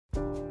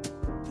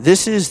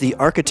This is the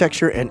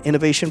Architecture and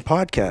Innovation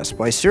Podcast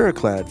by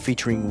Ceraclad,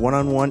 featuring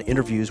one-on-one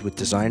interviews with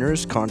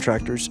designers,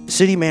 contractors,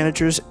 city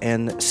managers,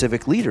 and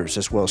civic leaders,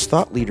 as well as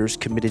thought leaders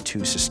committed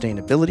to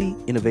sustainability,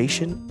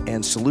 innovation,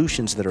 and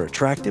solutions that are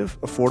attractive,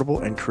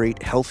 affordable, and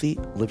create healthy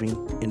living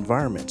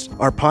environments.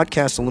 Our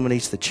podcast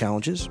illuminates the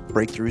challenges,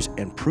 breakthroughs,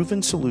 and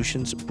proven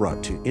solutions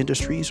brought to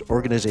industries,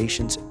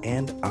 organizations,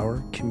 and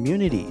our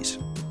communities.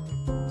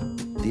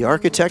 The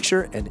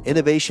Architecture and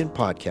Innovation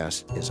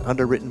Podcast is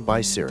underwritten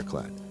by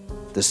Ceraclad.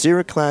 The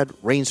Ceraclad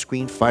rain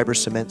screen fiber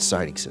cement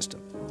siding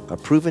system, a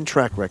proven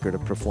track record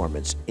of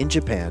performance in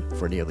Japan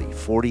for nearly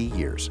 40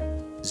 years.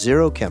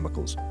 Zero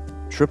chemicals,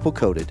 triple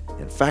coated,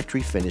 and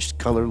factory finished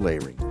color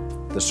layering.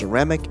 The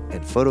ceramic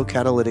and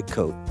photocatalytic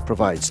coat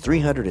provides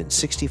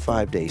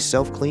 365-day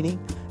self-cleaning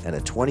and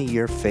a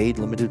 20-year fade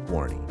limited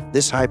warranty.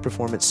 This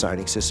high-performance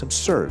siding system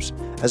serves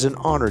as an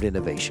honored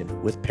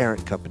innovation with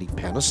parent company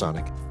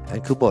Panasonic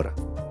and Kubota.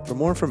 For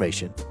more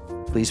information,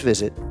 please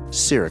visit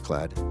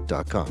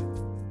ceraclad.com.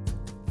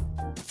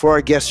 For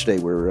our guest today,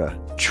 we're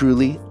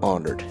truly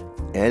honored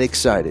and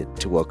excited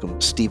to welcome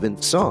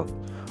Stephen Song,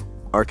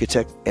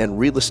 architect and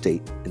real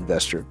estate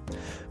investor,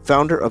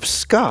 founder of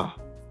SCAA.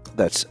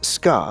 That's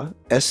SCAA,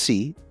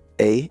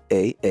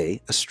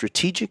 S-C-A-A-A, a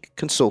strategic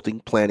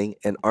consulting, planning,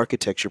 and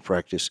architecture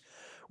practice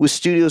with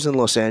studios in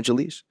Los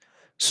Angeles,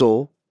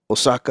 Seoul,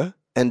 Osaka,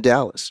 and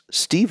Dallas.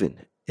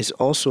 Stephen is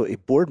also a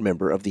board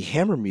member of the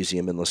Hammer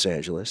Museum in Los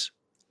Angeles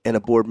and a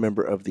board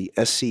member of the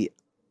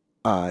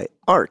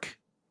SCI-ARC,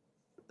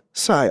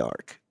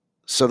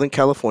 Southern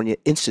California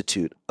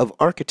Institute of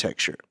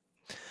Architecture,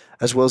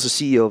 as well as the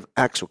CEO of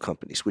Axle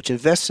Companies, which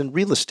invests in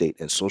real estate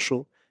and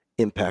social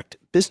impact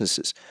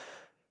businesses.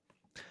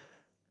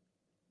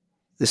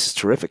 This is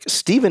terrific.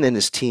 Stephen and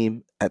his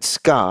team at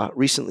SCAA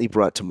recently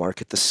brought to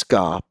market the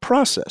SCAA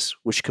process,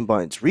 which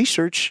combines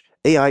research,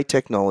 AI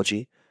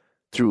technology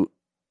through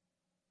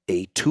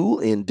a tool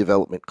in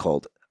development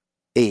called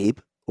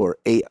ABE, or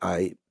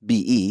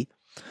AIBE,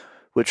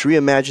 which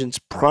reimagines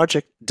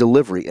project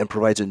delivery and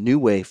provides a new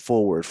way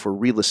forward for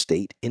real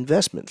estate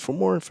investment. For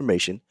more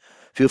information,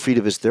 feel free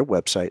to visit their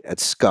website at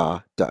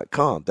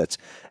scaa.com. That's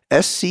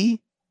SCAA.com.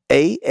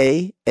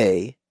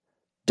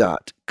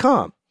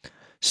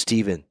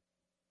 Stephen,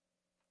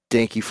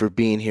 thank you for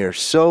being here.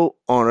 So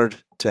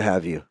honored to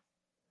have you.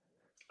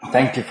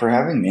 Thank you for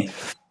having me.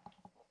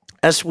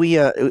 As we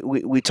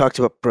talked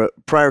about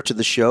prior to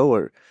the show,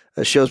 or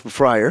shows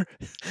prior,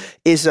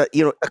 is a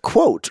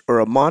quote or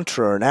a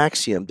mantra or an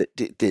axiom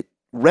that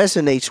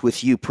resonates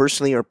with you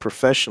personally or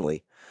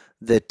professionally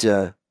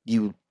that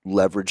you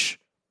leverage,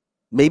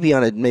 maybe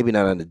not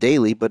on a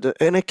daily, but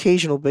an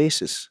occasional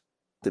basis,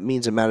 that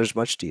means it matters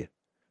much to you.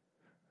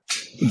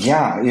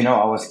 Yeah,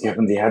 I was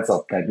given the heads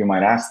up that you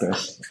might ask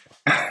this.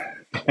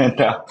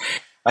 And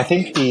I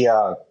think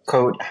the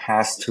quote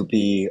has to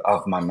be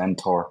of my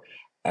mentor,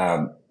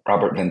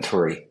 Robert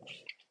Venturi.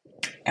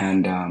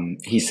 And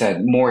he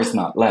said, more is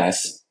not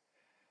less.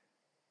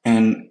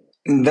 And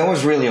that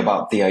was really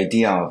about the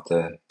idea of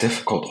the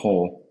difficult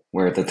whole,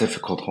 where the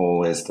difficult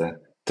whole is the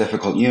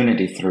difficult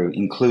unity through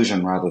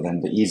inclusion rather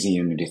than the easy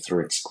unity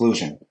through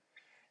exclusion.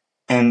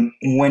 And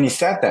when he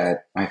said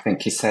that, I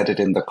think he said it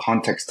in the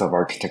context of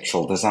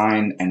architectural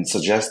design and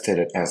suggested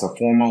it as a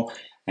formal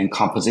and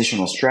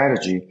compositional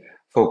strategy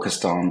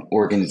focused on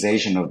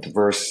organization of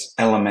diverse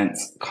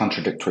elements,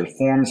 contradictory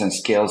forms, and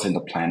scales in the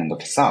plan and the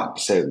facade.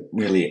 So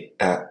really,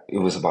 it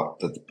was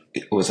about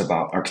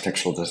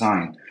architectural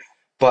design.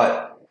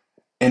 But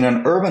in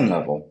an urban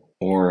level,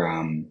 or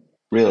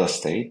real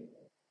estate,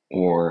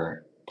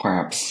 or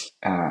perhaps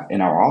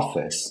in our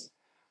office,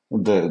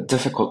 the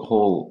difficult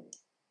whole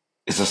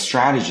is a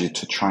strategy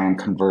to try and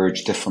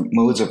converge different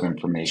modes of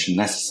information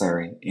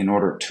necessary in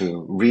order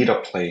to read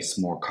a place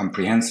more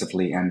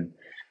comprehensively and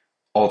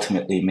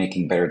ultimately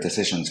making better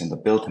decisions in the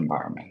built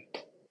environment.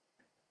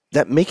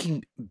 That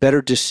making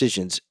better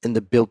decisions in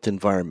the built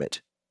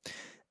environment.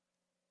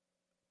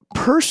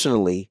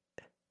 Personally,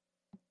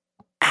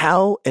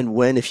 how and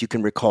when, if you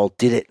can recall,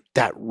 did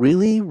that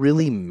really,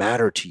 really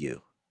matter to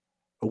you?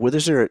 Or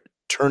was there a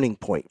turning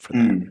point for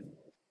that?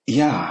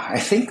 Yeah, I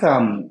think,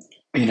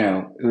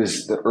 it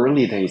was the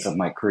early days of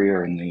my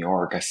career in New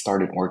York. I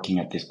started working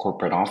at these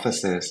corporate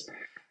offices,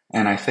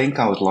 and I think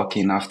I was lucky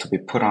enough to be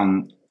put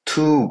on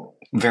two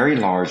very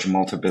large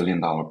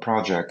multi-billion-dollar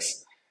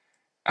projects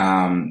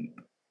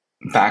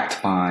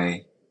backed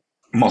by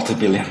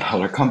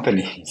multi-billion-dollar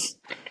companies,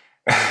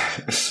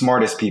 the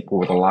smartest people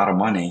with a lot of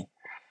money,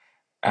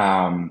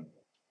 and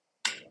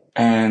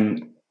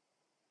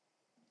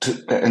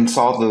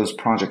saw those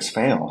projects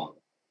fail.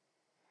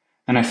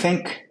 And I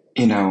think,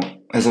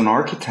 as an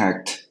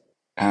architect,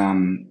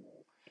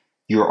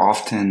 you're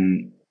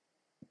often,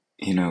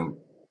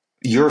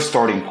 your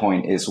starting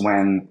point is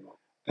when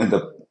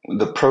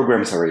the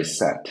program's already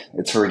set.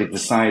 It's already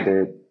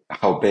decided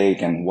how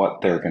big and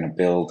what they're going to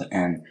build.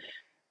 And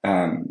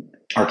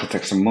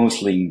architects are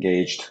mostly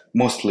engaged,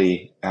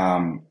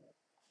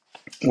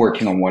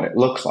 working on what it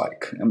looks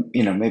like.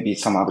 Maybe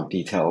some other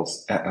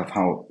details of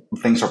how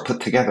things are put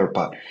together.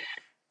 But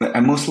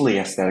I'm mostly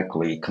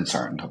aesthetically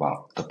concerned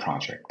about the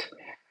project.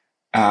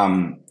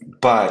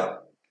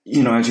 But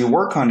as you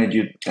work on it,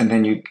 and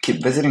then you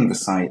keep visiting the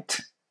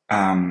site,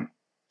 and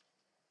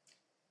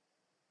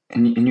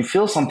you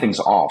feel something's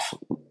off.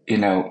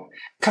 Kind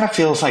of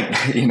feels like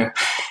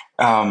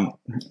um,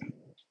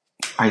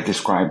 I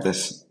describe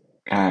this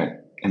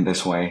in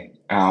this way.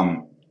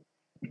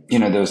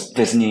 Those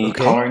Disney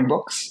Okay. coloring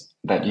books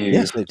that you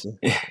Yes, I do.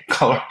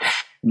 color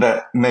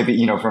that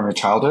maybe from your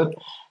childhood,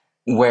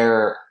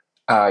 where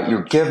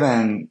you're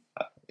given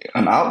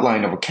an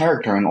outline of a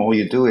character and all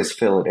you do is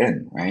fill it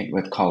in, right,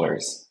 with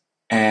colors.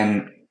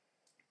 And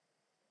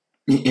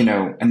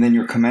and then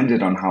you're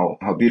commended on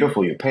how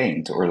beautiful you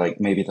paint, or like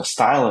maybe the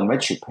style in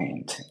which you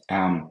paint.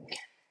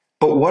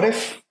 But what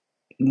if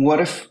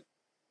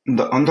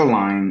the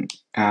underlying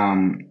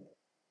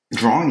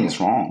drawing is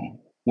wrong?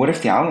 What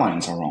if the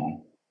outlines are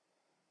wrong?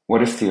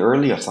 What if the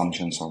early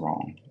assumptions are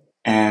wrong?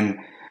 And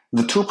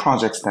the two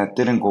projects that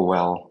didn't go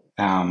well,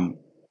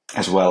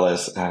 as well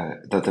as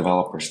the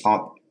developers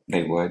thought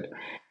they would,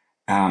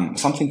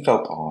 something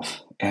felt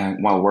off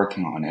while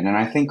working on it. And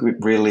I think it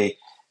really,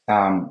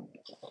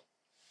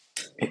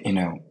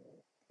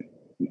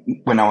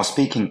 when I was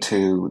speaking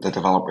to the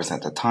developers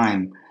at the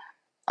time,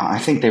 I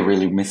think they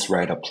really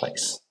misread a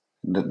place.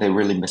 They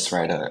really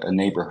misread a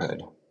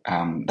neighborhood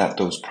that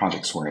those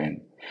projects were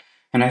in.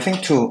 And I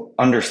think to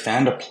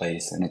understand a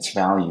place and its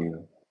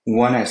value,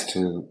 one has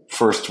to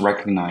first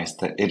recognize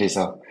that it is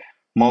a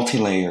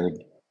multi-layered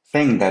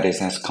thing that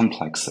is as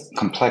complex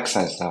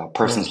as a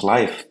person's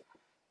life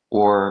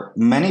or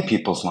many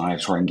people's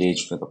lives who are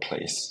engaged with a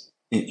place.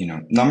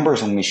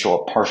 Numbers only show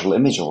a partial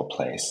image of a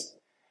place.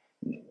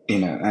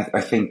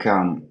 I think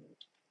I'm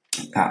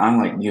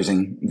like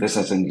using this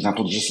as an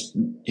example,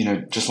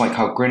 just like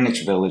how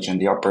Greenwich Village and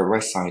the Upper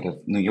West Side of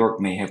New York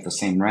may have the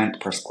same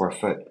rent per square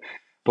foot,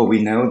 but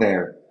we know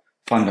they're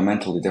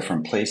fundamentally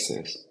different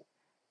places.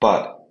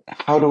 But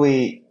how do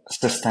we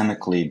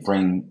systemically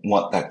bring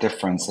what that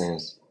difference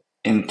is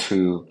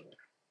into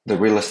the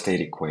real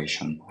estate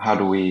equation? How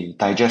do we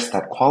digest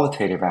that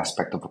qualitative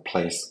aspect of a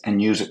place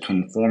and use it to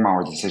inform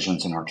our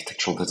decisions in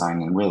architectural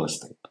design and real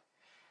estate?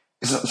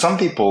 Some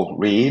people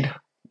read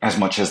as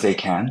much as they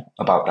can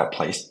about that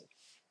place.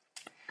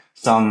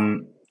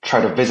 Some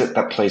try to visit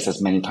that place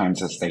as many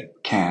times as they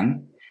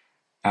can.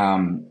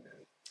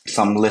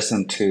 Some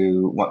listen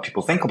to what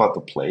people think about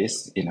the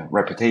place,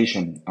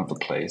 reputation of the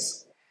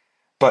place.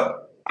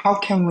 But how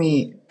can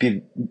we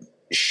be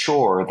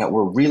sure that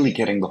we're really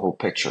getting the whole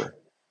picture?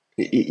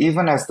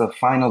 Even as the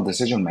final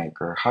decision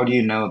maker, how do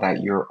you know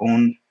that your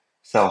own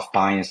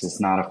self-bias is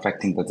not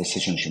affecting the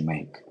decisions you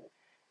make?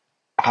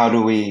 How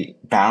do we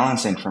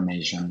balance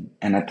information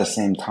and at the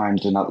same time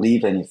do not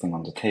leave anything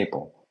on the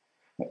table?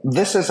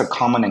 This is a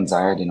common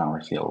anxiety in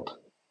our field,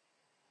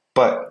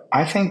 but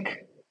I think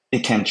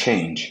it can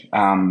change.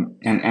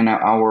 And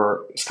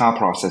our SCA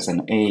process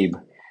and ABE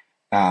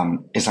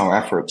is our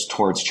efforts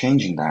towards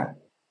changing that.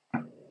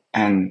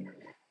 And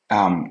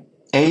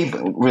ABE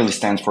really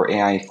stands for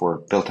AI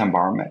for Built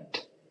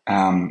Environment.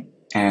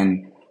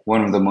 And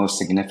one of the most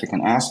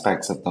significant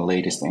aspects of the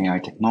latest AI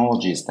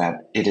technology is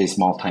that it is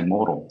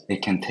multimodal.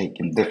 It can take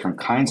in different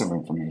kinds of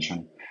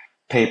information,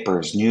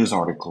 papers, news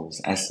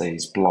articles,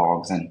 essays,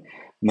 blogs, and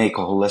make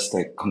a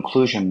holistic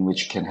conclusion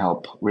which can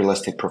help real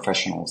estate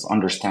professionals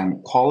understand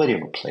the quality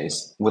of a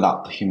place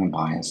without the human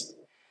bias,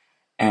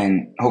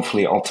 and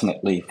hopefully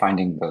ultimately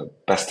finding the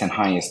best and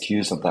highest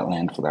use of that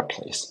land for that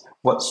place.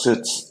 What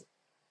suits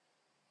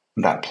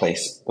that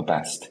place the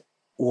best?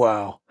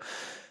 Wow.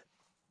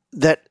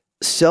 That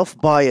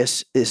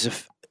self-bias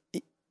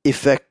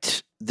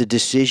affect the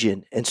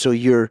decision, and so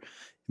you're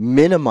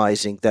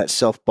minimizing that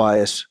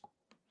self-bias,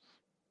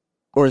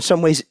 or in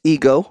some ways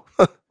ego,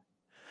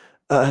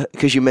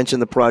 because you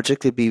mentioned the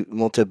project, it'd be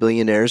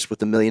multi-billionaires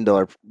with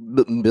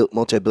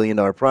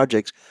multi-billion-dollar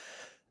projects.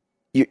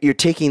 You're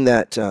taking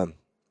that,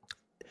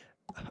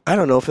 I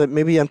don't know if that,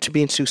 maybe I'm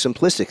being too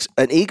simplistic,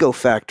 an ego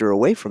factor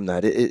away from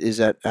that. Is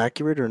that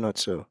accurate or not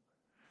so?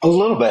 A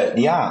little bit,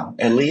 yeah.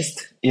 At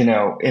least, in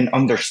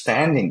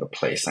understanding the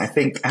place. I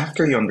think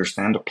after you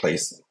understand the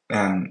place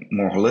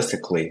more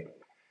holistically,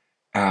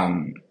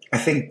 I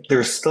think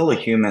there's still a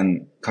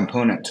human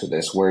component to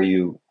this where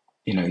you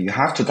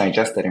have to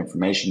digest that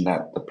information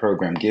that the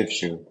program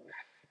gives you,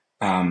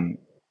 and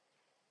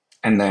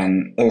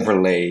then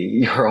overlay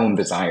your own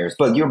desires.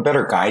 But you're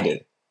better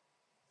guided,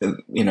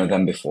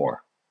 than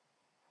before.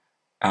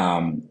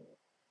 So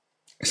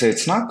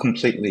it's not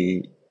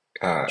completely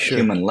Sure.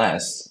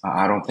 humanless.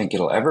 I don't think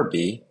it'll ever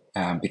be,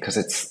 because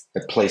it's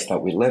the place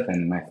that we live in,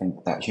 and I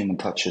think that human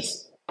touch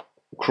is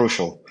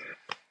crucial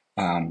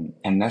and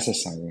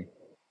necessary.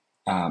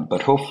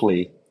 But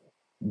hopefully,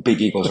 big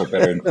egos are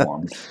better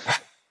informed.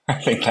 I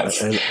think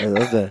that's. I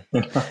love that.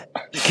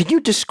 Can you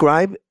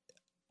describe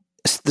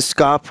the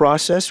SCA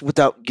process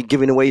without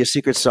giving away your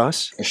secret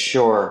sauce?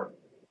 Sure.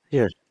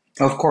 Here.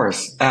 Of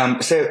course.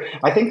 So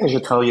I think I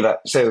should tell you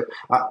that. So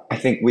I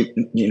think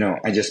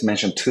I just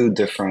mentioned two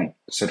different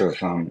sort of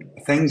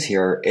things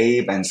here,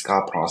 ABE and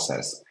SCA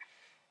process.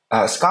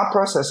 SCA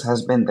process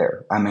has been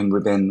there. I mean,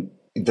 we've been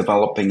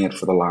developing it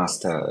for the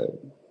last,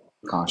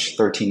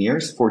 13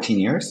 years, 14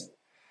 years.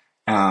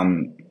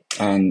 And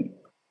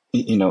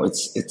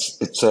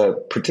it's a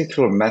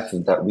particular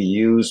method that we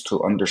use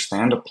to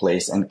understand a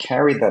place and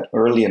carry that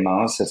early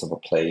analysis of a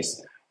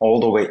place all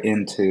the way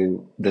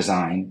into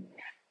design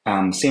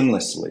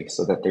seamlessly,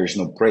 so that there's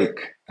no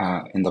break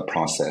in the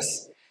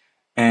process.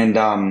 And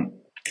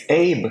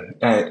Abe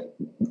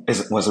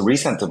was a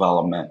recent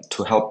development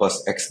to help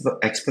us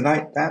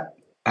expedite that,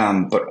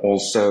 but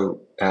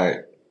also,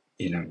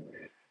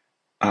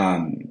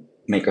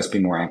 make us be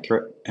more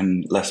accurate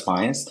and less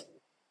biased.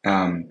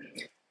 And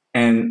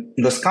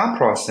the SCA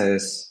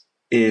process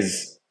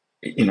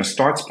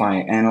starts by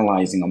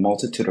analyzing a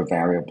multitude of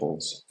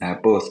variables,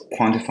 both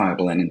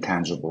quantifiable and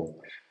intangible,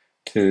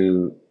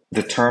 to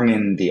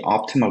determine the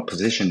optimal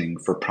positioning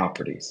for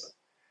properties.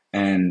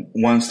 And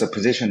once the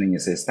positioning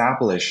is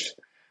established,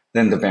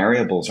 then the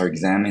variables are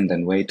examined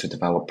and weighed to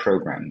develop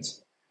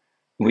programs.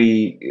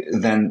 We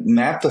then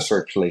map the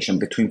circulation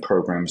between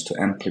programs to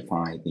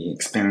amplify the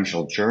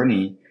experiential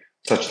journey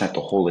such that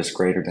the whole is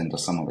greater than the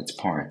sum of its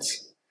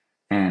parts.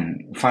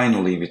 And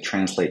finally, we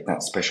translate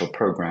that special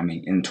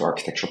programming into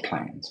architectural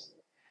plans.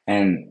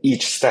 And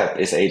each step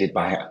is aided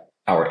by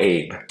our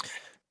Abe.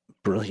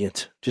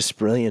 Brilliant. Just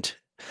brilliant.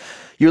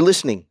 You're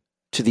listening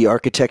to the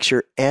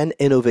Architecture and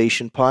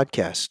Innovation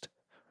Podcast.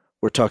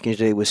 We're talking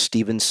today with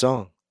Stephen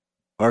Song,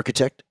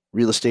 architect,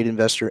 real estate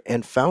investor,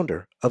 and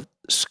founder of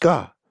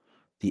SCA,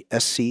 the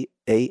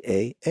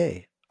SCAA,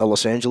 a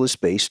Los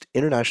Angeles-based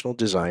international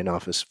design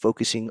office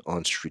focusing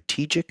on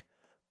strategic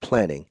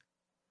planning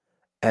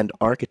and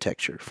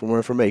architecture. For more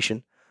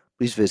information,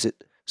 please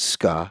visit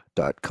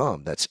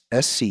SCAA.com. That's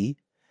SCAA.com.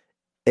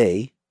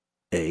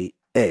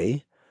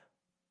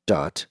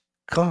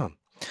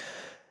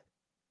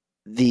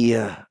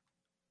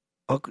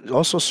 I'll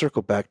also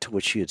circle back to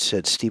what you had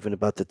said, Stephen,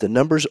 about that the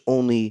numbers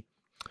only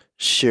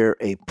share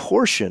a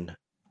portion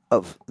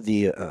of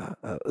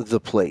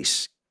the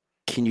place.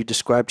 Can you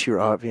describe to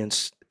your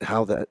audience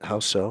how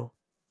so?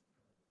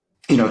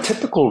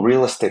 Typical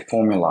real estate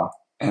formula,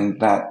 and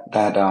that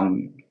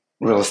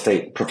real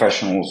estate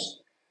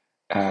professionals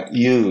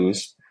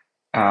use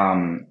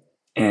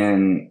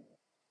in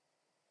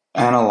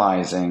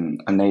analyzing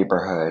a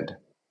neighborhood,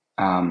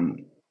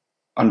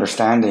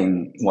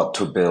 understanding what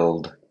to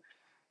build,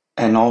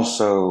 and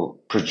also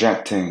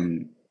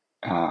projecting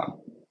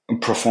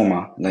pro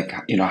forma,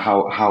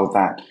 how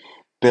that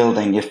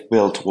building, if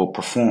built, will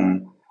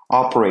perform,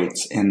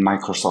 operates in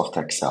Microsoft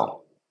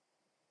Excel.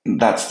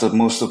 That's the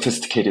most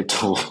sophisticated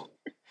tool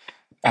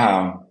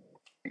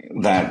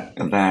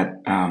that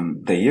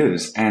they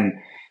use, and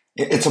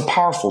it's a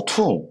powerful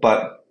tool.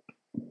 But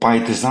by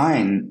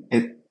design,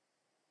 it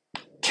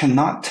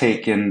cannot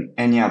take in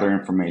any other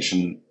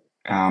information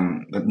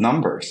with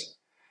numbers.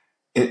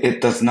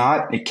 It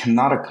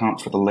cannot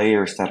account for the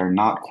layers that are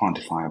not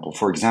quantifiable.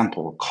 For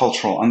example,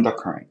 cultural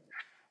undercurrent,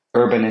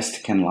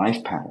 urbanistic and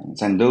life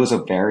patterns, and those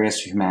of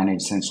various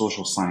humanities and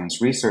social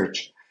science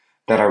research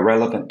that are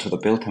relevant to the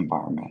built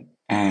environment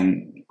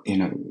and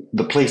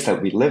the place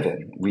that we live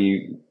in.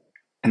 We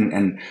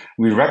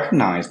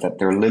recognize that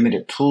there are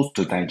limited tools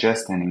to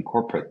digest and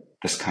incorporate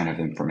this kind of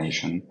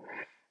information.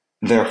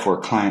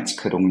 Therefore, clients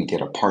could only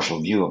get a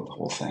partial view of the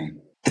whole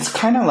thing. It's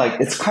kind of like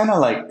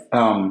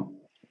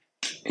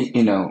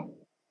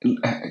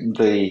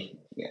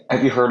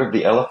have you heard of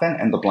the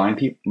elephant and the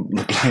blind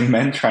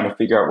men trying to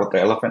figure out what the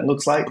elephant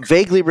looks like?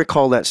 Vaguely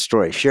recall that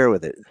story. Share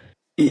with it.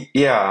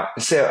 Yeah.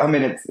 So, I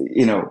mean, it's,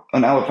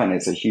 an elephant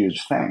is a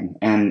huge thing.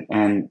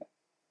 And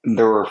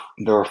there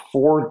were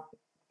 4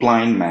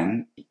 blind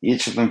men,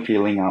 each of them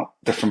feeling out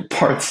different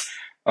parts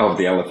of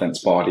the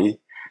elephant's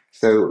body.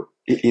 So,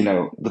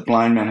 the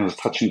blind man who was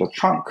touching the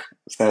trunk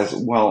says,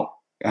 well,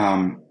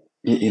 an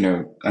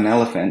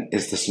elephant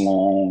is this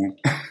long,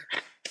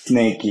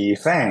 snaky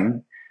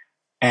thing.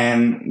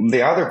 And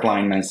the other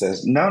blind man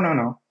says, no.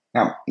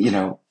 And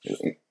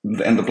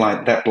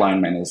that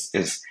blind man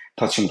is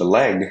touching the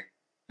leg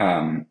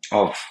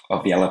of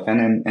the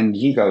elephant, and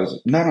he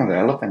goes, no, the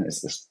elephant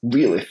is this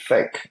really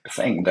thick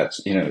thing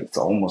that's it's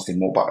almost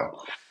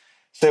immobile.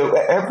 So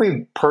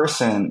every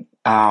person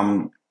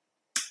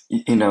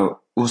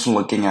who's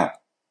looking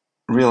at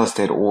real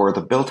estate or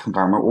the built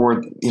environment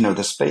or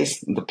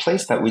the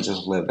place that we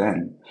just live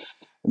in,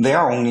 they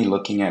are only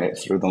looking at it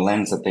through the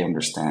lens that they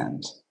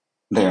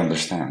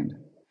understand.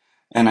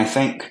 And I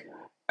think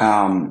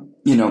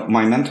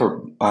my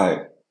mentor,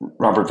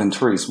 Robert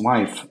Venturi's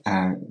wife,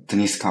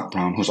 Denise Scott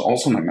Brown, who's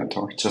also my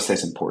mentor, just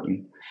as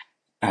important,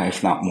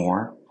 if not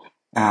more.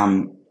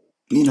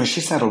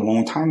 She said a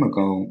long time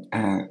ago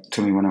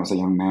to me when I was a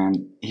young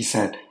man,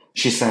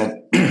 she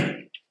said,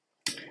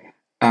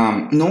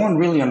 no one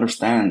really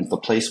understands the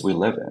place we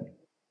live in.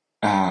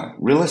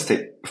 Real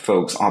estate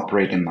folks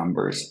operate in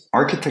numbers.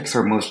 Architects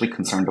are mostly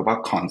concerned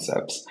about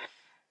concepts.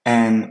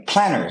 And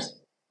planners,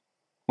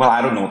 well,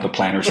 I don't know what the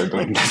planners are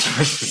doing.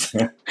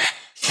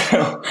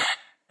 So,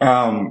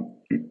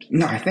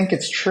 no, I think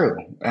it's true.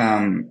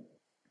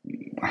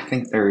 I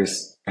think there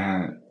is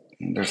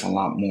there's a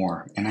lot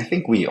more. And I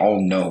think we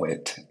all know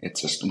it.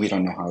 It's just we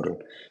don't know how to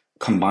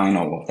combine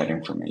all of that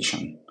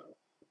information.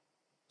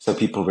 So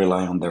people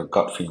rely on their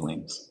gut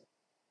feelings.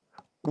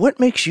 What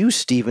makes you,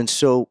 Stephen,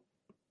 so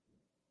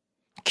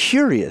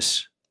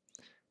curious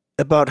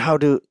about how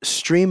to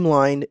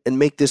streamline and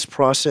make this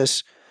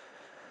process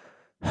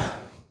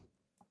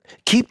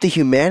keep the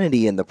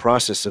humanity in the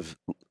process of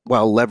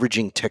while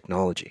leveraging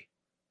technology?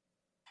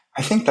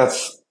 I think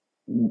that's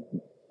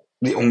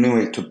the only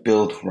way to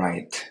build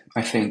right.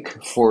 I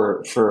think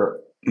for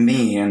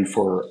me and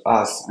for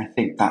us, I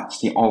think that's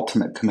the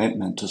ultimate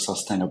commitment to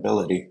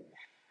sustainability,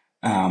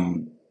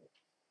 um,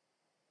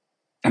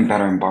 and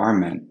better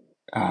environment.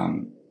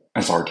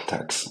 As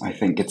architects, I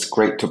think it's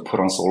great to put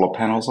on solar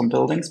panels on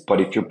buildings,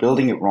 but if you're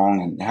building it wrong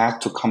and it has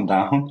to come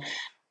down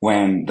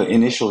when the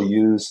initial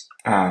use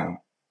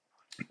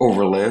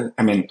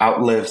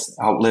outlives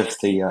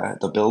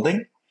the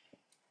building,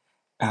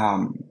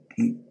 um,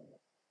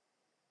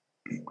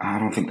 I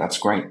don't think that's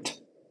great.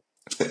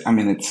 I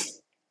mean,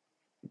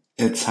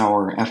 it's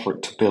our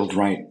effort to build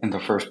right in the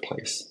first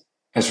place,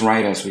 as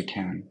right as we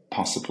can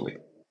possibly.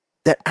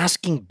 That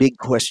asking big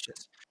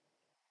questions.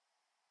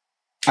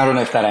 I don't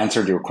know if that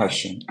answered your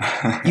question.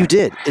 You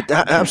did. It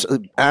Okay.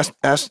 absolutely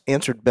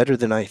answered better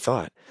than I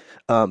thought.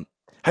 How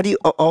do you?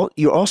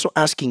 You're also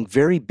asking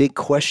very big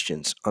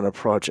questions on a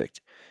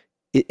project.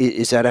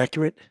 Is that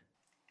accurate?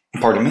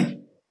 Pardon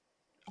me?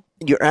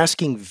 You're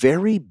asking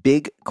very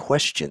big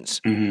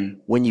questions Hmm.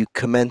 when you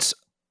commence.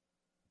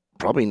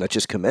 Probably not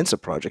just commence a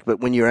project, but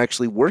when you're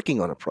actually working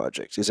on a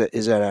project. Is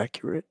that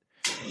accurate?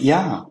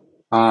 Yeah.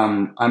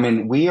 I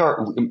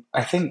mean,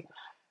 I think,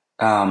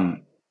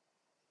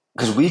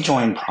 because we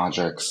join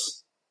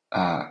projects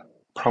uh,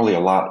 probably a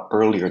lot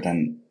earlier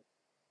than,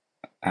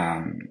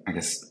 I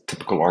guess,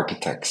 typical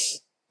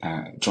architects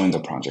join the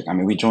project. I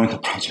mean, we joined the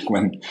project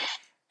when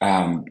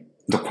um,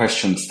 the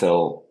question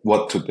still,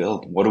 what to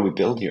build? What do we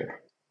build here?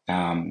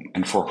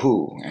 And for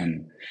who?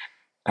 And,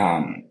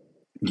 um,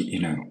 you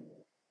know,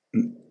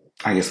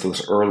 I guess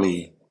those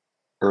early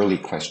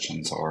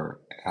questions are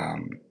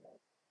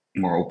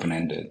more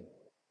open-ended.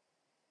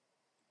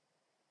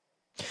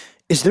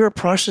 Is there a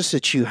process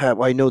that you have?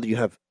 I know that you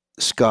have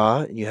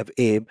Ska and you have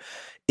Abe.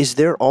 Is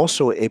there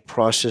also a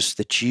process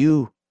that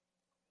you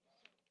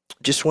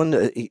just want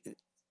to,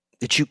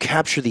 that you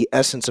capture the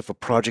essence of a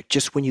project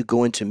just when you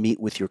go in to meet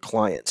with your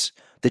clients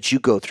that you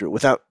go through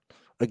without,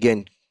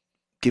 again,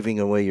 giving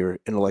away your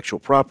intellectual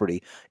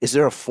property? Is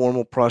there a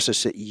formal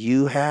process that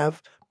you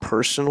have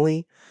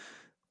personally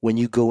when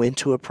you go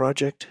into a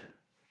project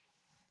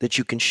that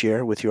you can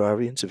share with your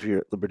audience if you're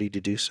at liberty to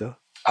do so?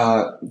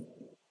 Uh,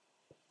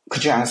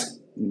 could you ask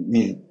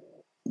me?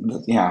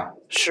 Yeah.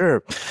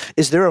 Sure.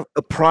 Is there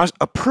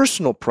a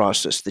personal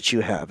process that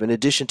you have in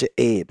addition to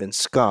Abe and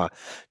Ska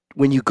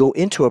when you go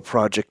into a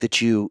project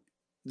that you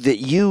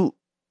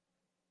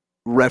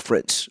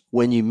reference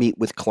when you meet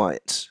with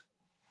clients?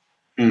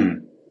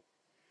 Mm.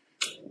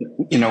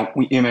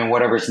 You mean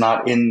whatever's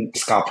not in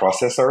Scott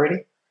process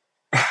already?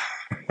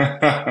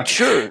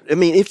 Sure. I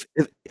mean, if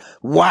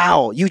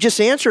wow, you just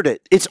answered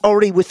it. It's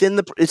already within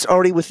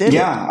it.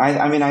 Yeah,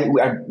 I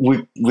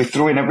mean, we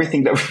threw in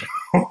everything that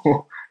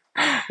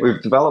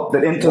we've developed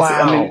it into.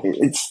 I mean,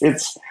 Wow.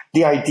 it's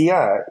the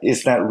idea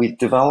is that we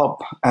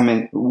develop. I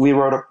mean, we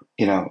wrote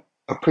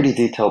a pretty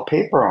detailed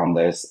paper on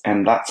this,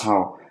 and that's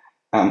how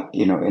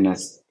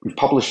we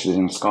published it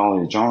in a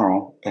scholarly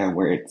journal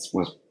where it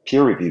was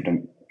peer reviewed,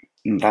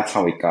 and that's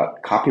how it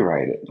got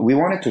copyrighted. We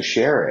wanted to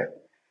share it.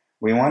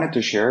 We wanted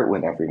to share it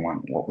with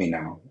everyone what we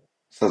know,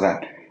 so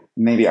that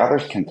maybe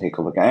others can take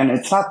a look at it. And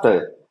it's not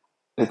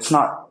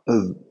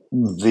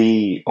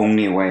the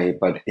only way,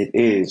 but it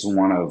is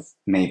one of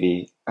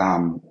maybe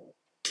the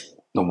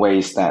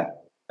ways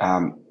that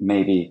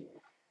maybe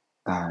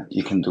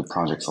you can do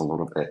projects a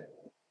little bit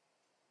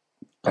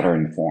better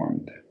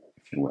informed,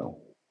 if you will.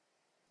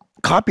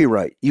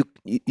 Copyright.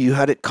 You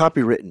had it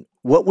copywritten.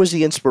 What was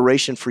the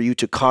inspiration for you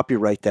to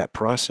copyright that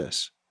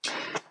process?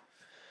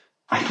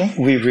 I think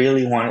we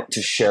really wanted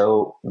to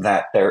show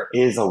that there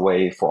is a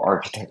way for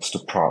architects to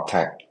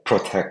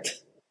protect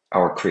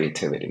our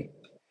creativity.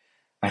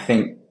 I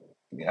think,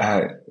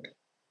 uh,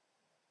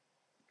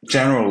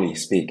 generally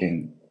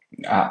speaking,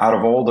 out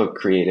of all the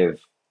creative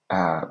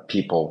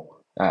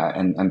people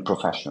and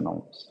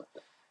professionals,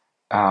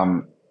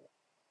 um,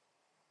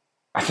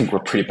 I think we're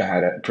pretty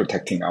bad at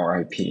protecting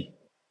our IP.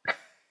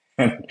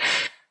 And,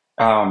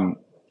 um,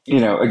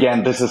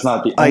 again, this is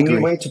not the I only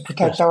agree. way to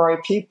protect Yes. our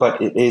IP,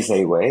 but it is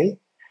a way.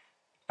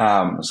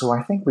 So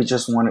I think we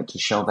just wanted to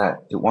show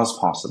that it was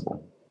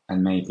possible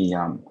and maybe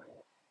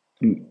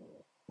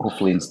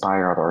hopefully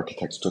inspire other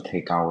architects to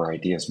take our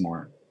ideas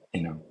more,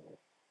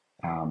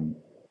 um,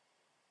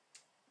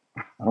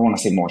 I don't want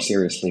to say more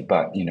seriously,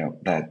 but you know,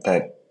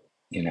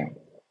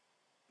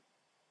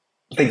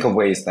 think of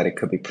ways that it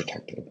could be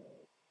protected.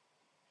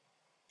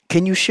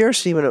 Can you share,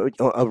 Stephen,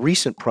 a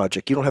recent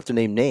project? You don't have to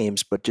name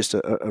names, but just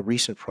a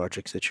recent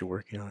project that you're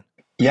working on.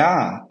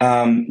 Yeah,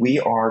 we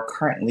are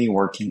currently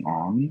working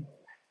on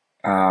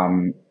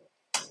um,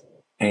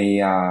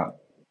 a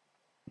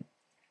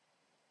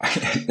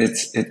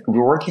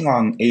we're working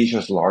on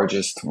Asia's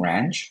largest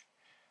ranch.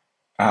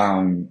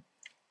 Um,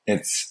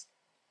 it's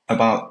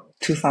about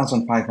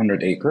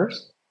 2,500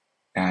 acres.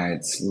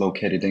 It's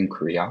located in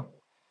Korea.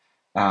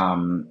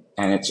 And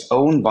it's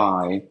owned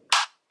by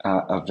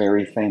a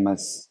very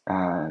famous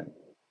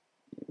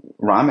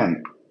ramen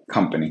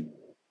company.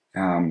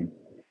 Um,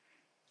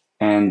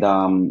 and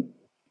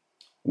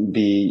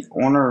the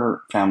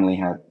owner family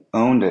had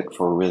owned it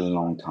for a really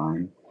long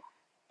time.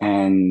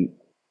 And,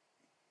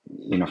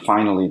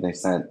 finally they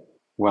said,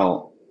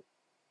 well,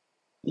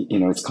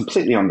 it's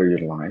completely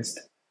underutilized,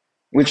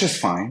 which is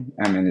fine.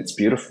 I mean, it's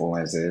beautiful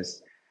as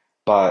is.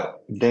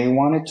 But they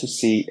wanted to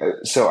see,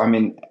 so I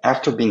mean,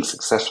 after being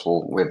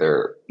successful with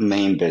their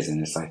main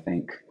business, I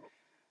think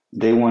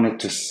they wanted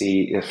to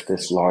see if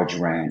this large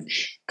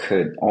ranch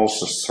could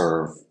also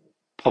serve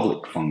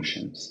public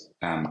functions,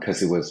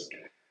 because it was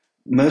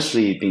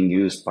mostly being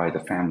used by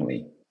the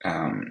family,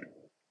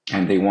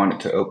 and they wanted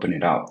to open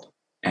it up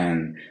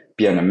and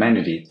be an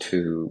amenity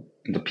to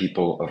the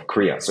people of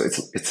Korea. So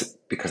it's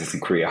because it's in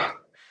Korea,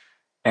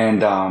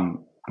 and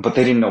but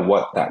they didn't know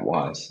what that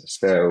was.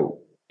 So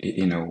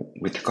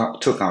we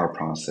took our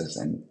process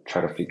and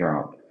tried to figure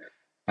out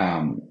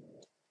um,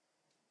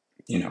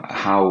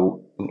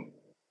 how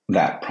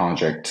that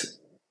project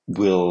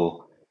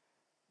will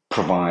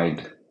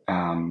provide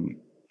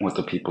what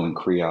the people in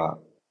Korea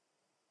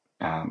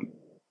um,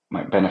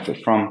 might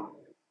benefit from,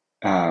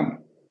 um,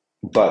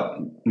 but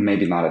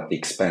maybe not at the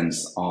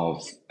expense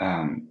of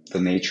the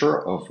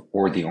nature of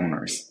or the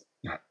owners.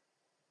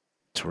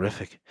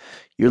 Terrific.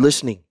 You're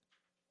listening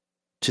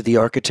to the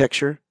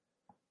Architecture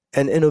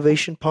and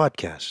Innovation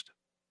Podcast.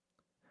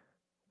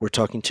 We're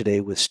talking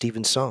today with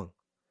Stephen Song,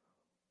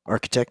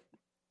 architect,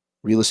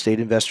 real estate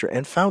investor,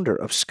 and founder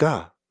of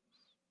SKA,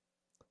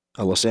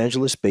 a Los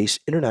Angeles-based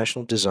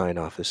international design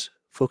office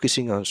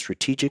focusing on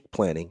strategic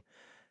planning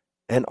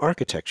and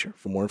architecture.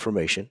 For more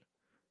information,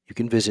 you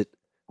can visit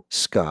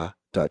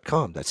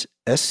ska.com. That's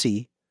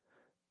SCAAA.com.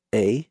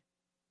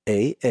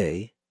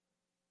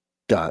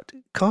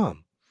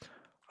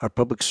 Our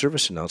public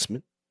service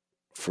announcement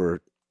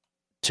for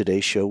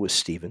today's show with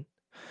Stephen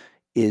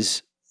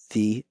is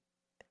the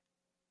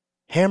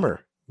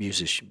Hammer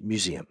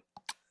Museum,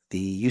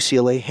 the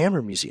UCLA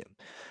Hammer Museum.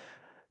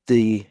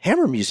 The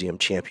Hammer Museum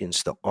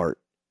champions the art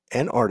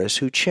and artists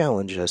who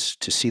challenge us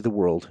to see the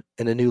world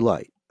in a new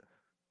light,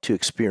 to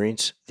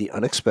experience the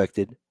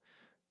unexpected,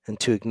 and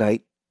to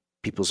ignite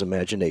people's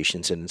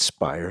imaginations and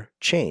inspire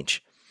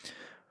change.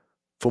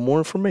 For more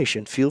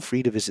information, feel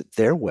free to visit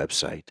their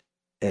website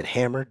at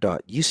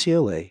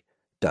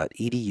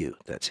hammer.ucla.edu.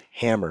 That's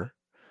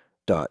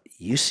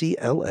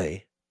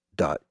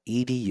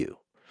hammer.ucla.edu.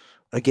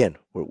 Again,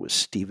 we're with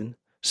Stephen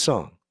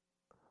Song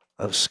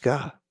of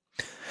SKA.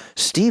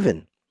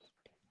 Stephen,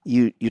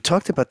 you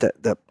talked about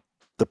the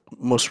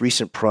most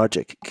recent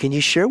project. Can you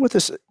share with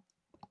us,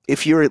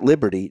 if you're at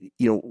liberty,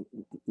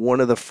 one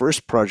of the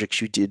first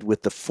projects you did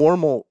with the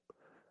formal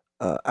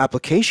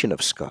application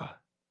of SKA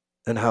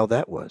and how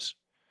that was?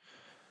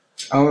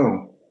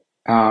 Oh,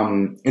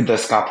 in the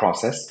SCA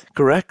process?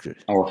 Correct.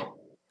 Or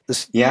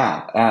This,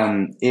 yeah,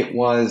 it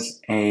was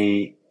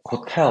a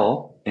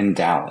hotel in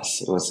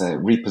Dallas. It was a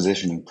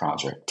repositioning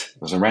project.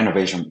 It was a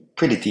renovation,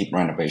 pretty deep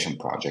renovation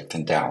project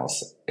in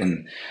Dallas,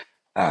 in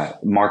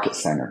Market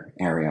Center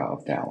area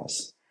of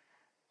Dallas.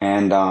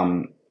 And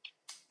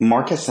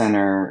Market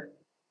Center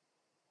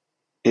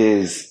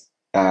is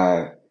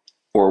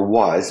or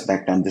was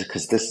back then,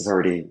 because this is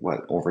already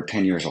over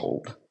 10 years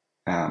old.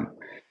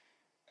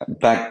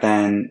 Back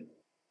then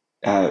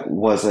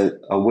was a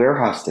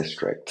warehouse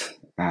district,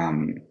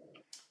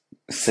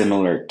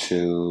 similar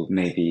to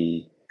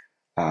maybe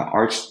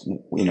arts,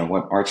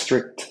 what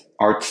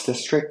arts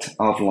district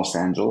of Los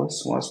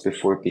Angeles was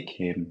before it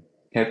became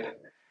hip,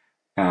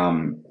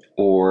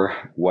 or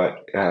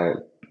what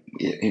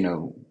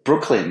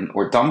Brooklyn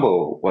or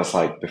Dumbo was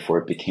like before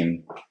it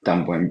became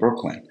Dumbo in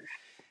Brooklyn.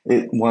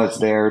 It was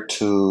there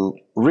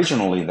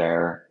originally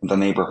the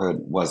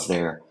neighborhood was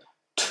there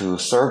to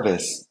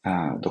service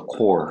the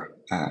core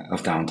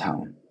of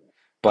downtown.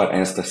 But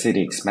as the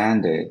city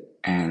expanded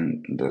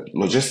and the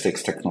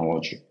logistics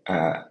technology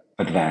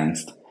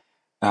advanced,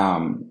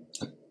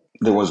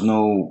 there was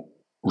no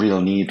real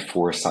need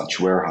for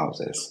such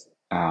warehouses.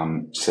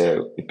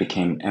 So it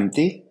became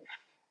empty.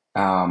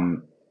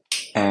 And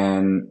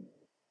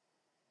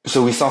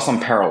so we saw some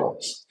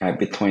parallels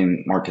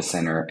between Market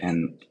Center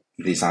and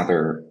these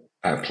other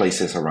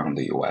places around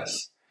the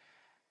US.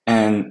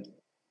 And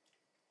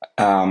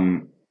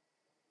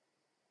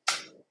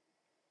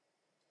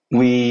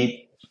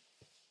we,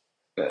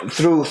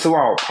 through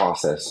our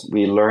process,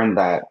 we learned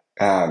that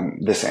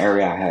this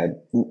area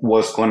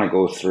was going to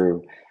go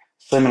through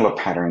similar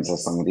patterns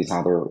as some of these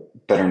other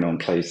better known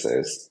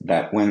places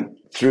that went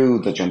through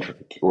the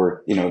gentrification,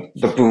 or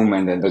the boom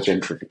and then the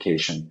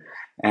gentrification.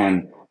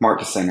 And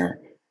Market Center,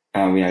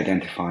 we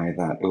identified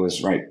that it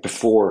was right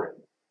before,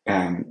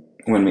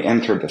 when we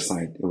entered the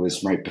site, it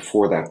was right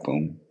before that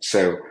boom.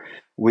 So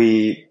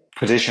we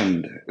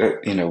positioned,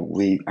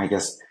 we, I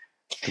guess,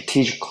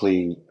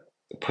 strategically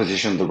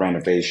position the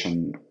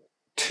renovation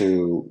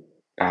to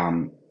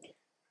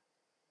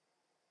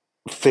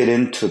fit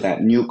into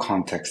that new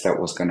context that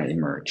was going to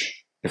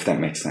emerge, if that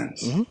makes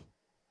sense. Mm-hmm.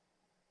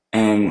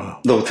 And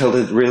Wow. the hotel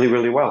did really,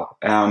 really well.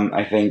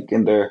 I think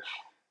in the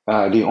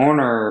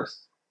owner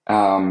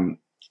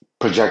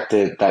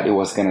projected that it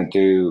was going to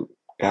do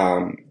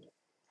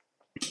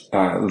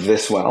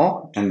this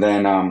well, and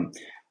then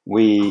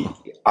we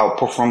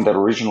outperformed that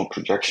original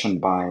projection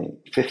by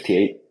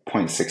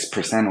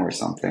 58.6% or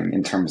something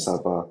in terms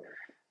of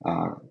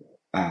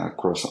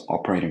gross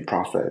operating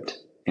profit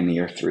in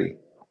year 3.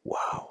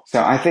 Wow.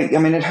 So I think, I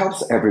mean, it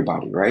helps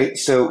everybody, right?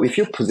 So if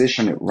you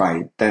position it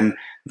right, then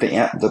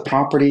the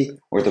property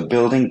or the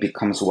building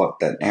becomes what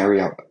that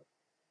area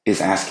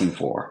is asking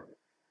for.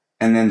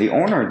 And then the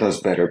owner does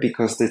better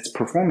because it's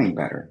performing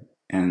better,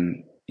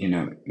 and, you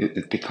know,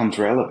 it becomes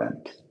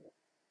relevant.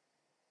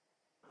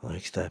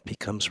 Like that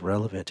becomes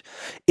relevant.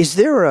 Is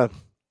there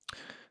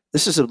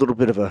this is a little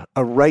bit of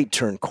a right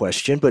turn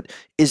question, but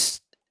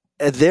is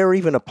there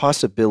even a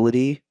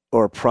possibility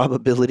or a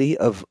probability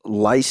of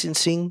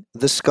licensing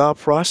the SCA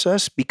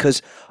process?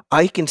 Because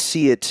I can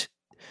see it,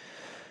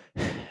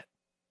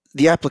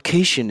 the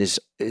application is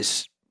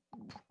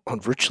on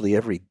virtually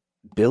every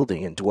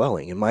building and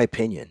dwelling, in my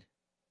opinion.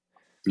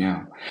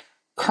 Yeah.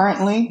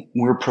 Currently,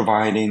 we're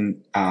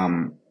providing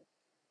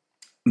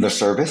the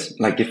service.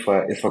 Like if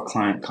a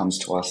client comes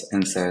to us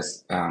and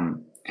says,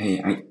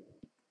 "Hey,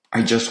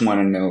 I just want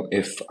to know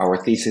if our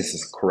thesis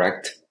is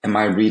correct. Am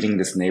I reading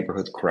this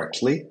neighborhood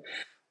correctly?"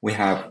 We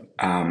have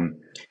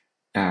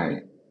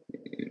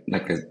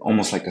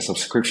almost like a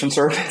subscription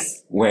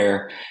service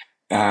where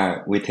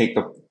we take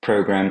the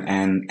program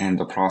and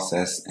the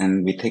process,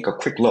 and we take a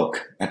quick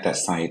look at that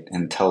site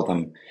and tell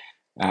them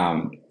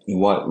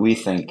what we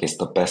think is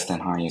the best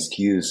and highest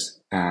use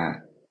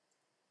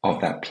of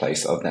that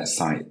place, of that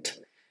site,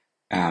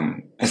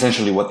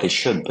 essentially what they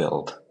should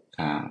build.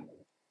 And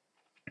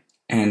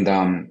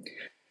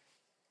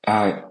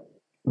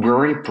we're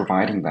already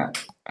providing that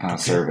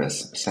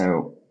service.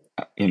 So,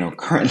 you know,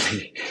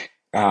 currently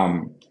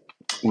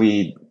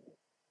we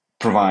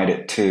provide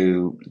it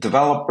to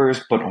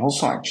developers, but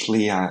also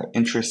actually,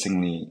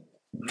 interestingly,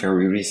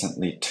 very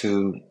recently,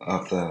 2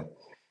 of the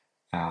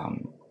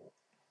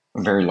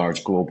very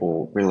large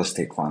global real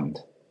estate fund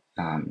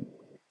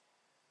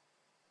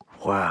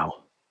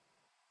Wow.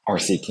 are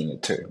seeking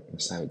it too.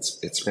 So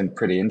it's been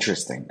pretty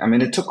interesting. I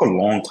mean, it took a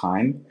long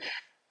time.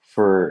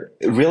 For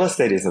real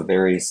estate is a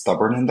very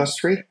stubborn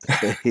industry.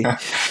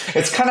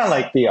 It's kind of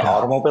like the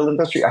automobile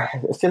industry. I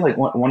feel like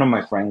one of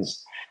my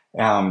friends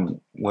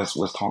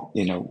was talking,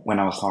 you know, when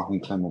I was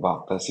talking to him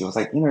about this, he was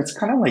like, you know, it's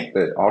kind of like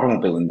the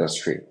automobile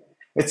industry.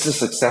 It's a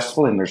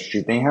successful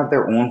industry. They have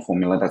their own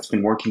formula that's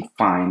been working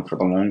fine for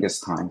the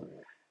longest time.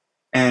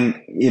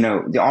 And, you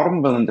know, the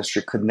automobile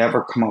industry could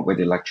never come up with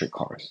electric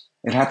cars.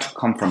 It had to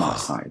come from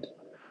outside.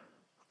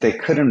 They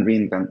couldn't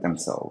reinvent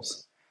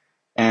themselves.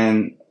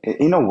 And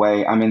in a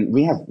way, I mean,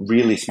 we have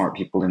really smart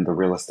people in the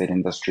real estate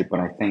industry, but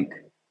I think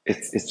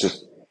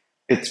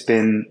it's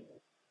been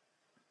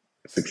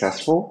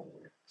successful.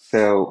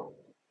 So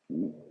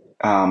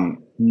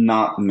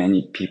not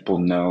many people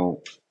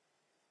know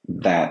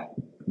that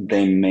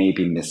they may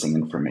be missing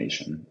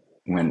information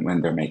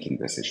when they're making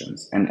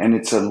decisions. And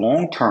it's a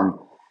long-term,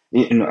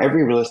 you know,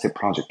 every real estate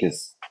project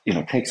is, you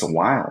know, takes a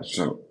while.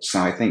 So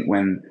I think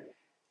when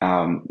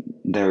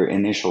their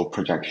initial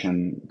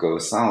projection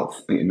goes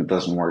south and it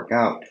doesn't work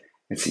out,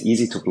 it's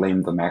easy to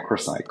blame the macro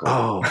cycle.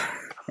 Oh,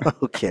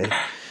 okay.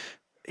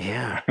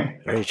 Yeah,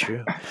 very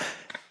true.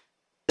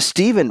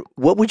 Stephen,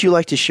 what would you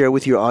like to share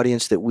with your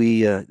audience that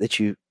we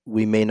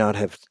may not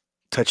have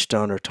touched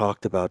on or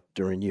talked about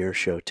during your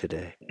show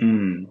today?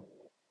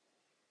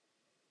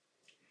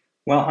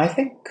 Well, I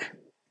think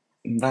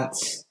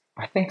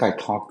I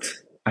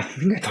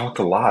talked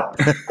a lot.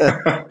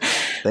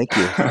 Thank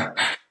you.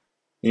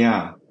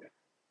 Yeah.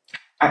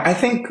 I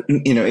think,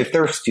 you know, if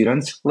there are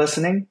students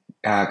listening,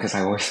 because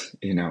I always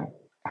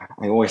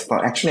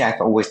thought I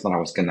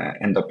was going to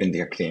end up in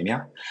the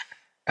academia.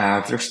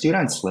 If there are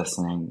students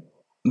listening,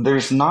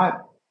 there's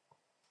not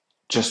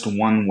just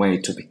one way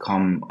to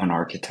become an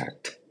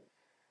architect.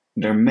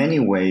 There are many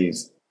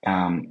ways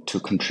to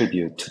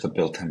contribute to the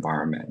built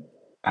environment.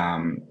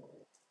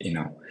 You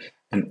know,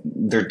 and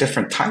there are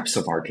different types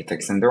of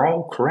architects, and they're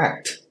all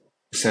correct.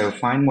 So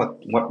find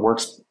what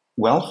works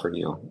well for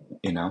you,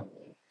 you know.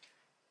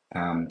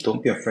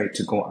 Don't be afraid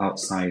to go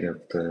outside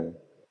of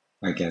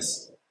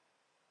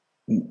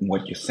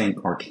what you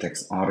think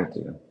architects ought to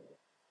do.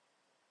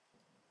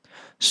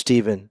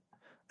 Stephen,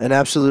 an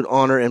absolute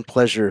honor and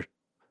pleasure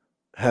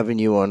having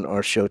you on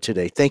our show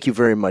today. Thank you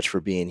very much for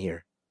being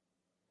here.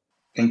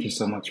 Thank you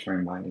so much for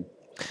inviting.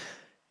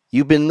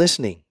 You've been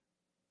listening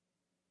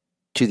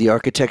to the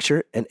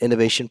Architecture and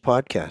Innovation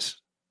Podcast,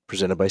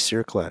 presented by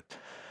Ceraclad.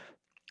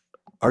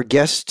 Our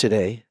guest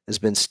today has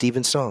been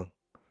Stephen Song,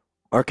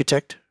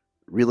 architect,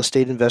 real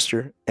estate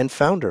investor, and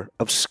founder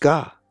of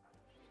SCA,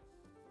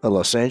 a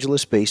Los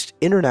Angeles-based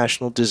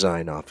international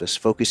design office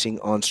focusing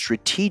on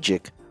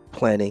strategic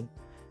planning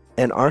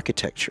and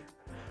architecture,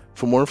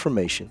 For more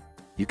information,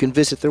 you can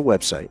visit their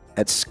website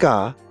at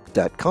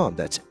SCAA.com.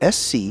 That's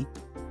SCAAA.com.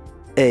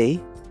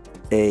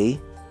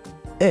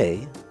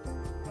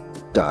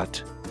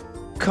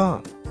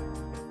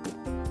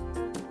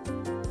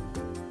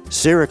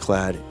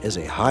 Ceraclad is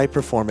a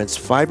high-performance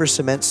fiber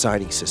cement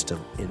siding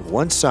system in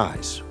one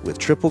size with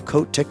triple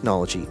coat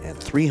technology and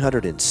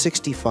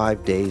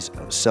 365 days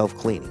of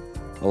self-cleaning,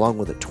 along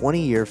with a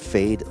 20-year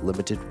fade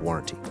limited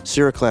warranty.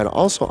 Ceraclad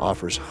also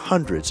offers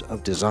hundreds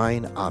of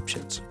design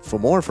options. For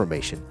more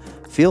information,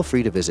 feel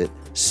free to visit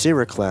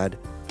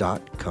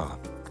ceraclad.com.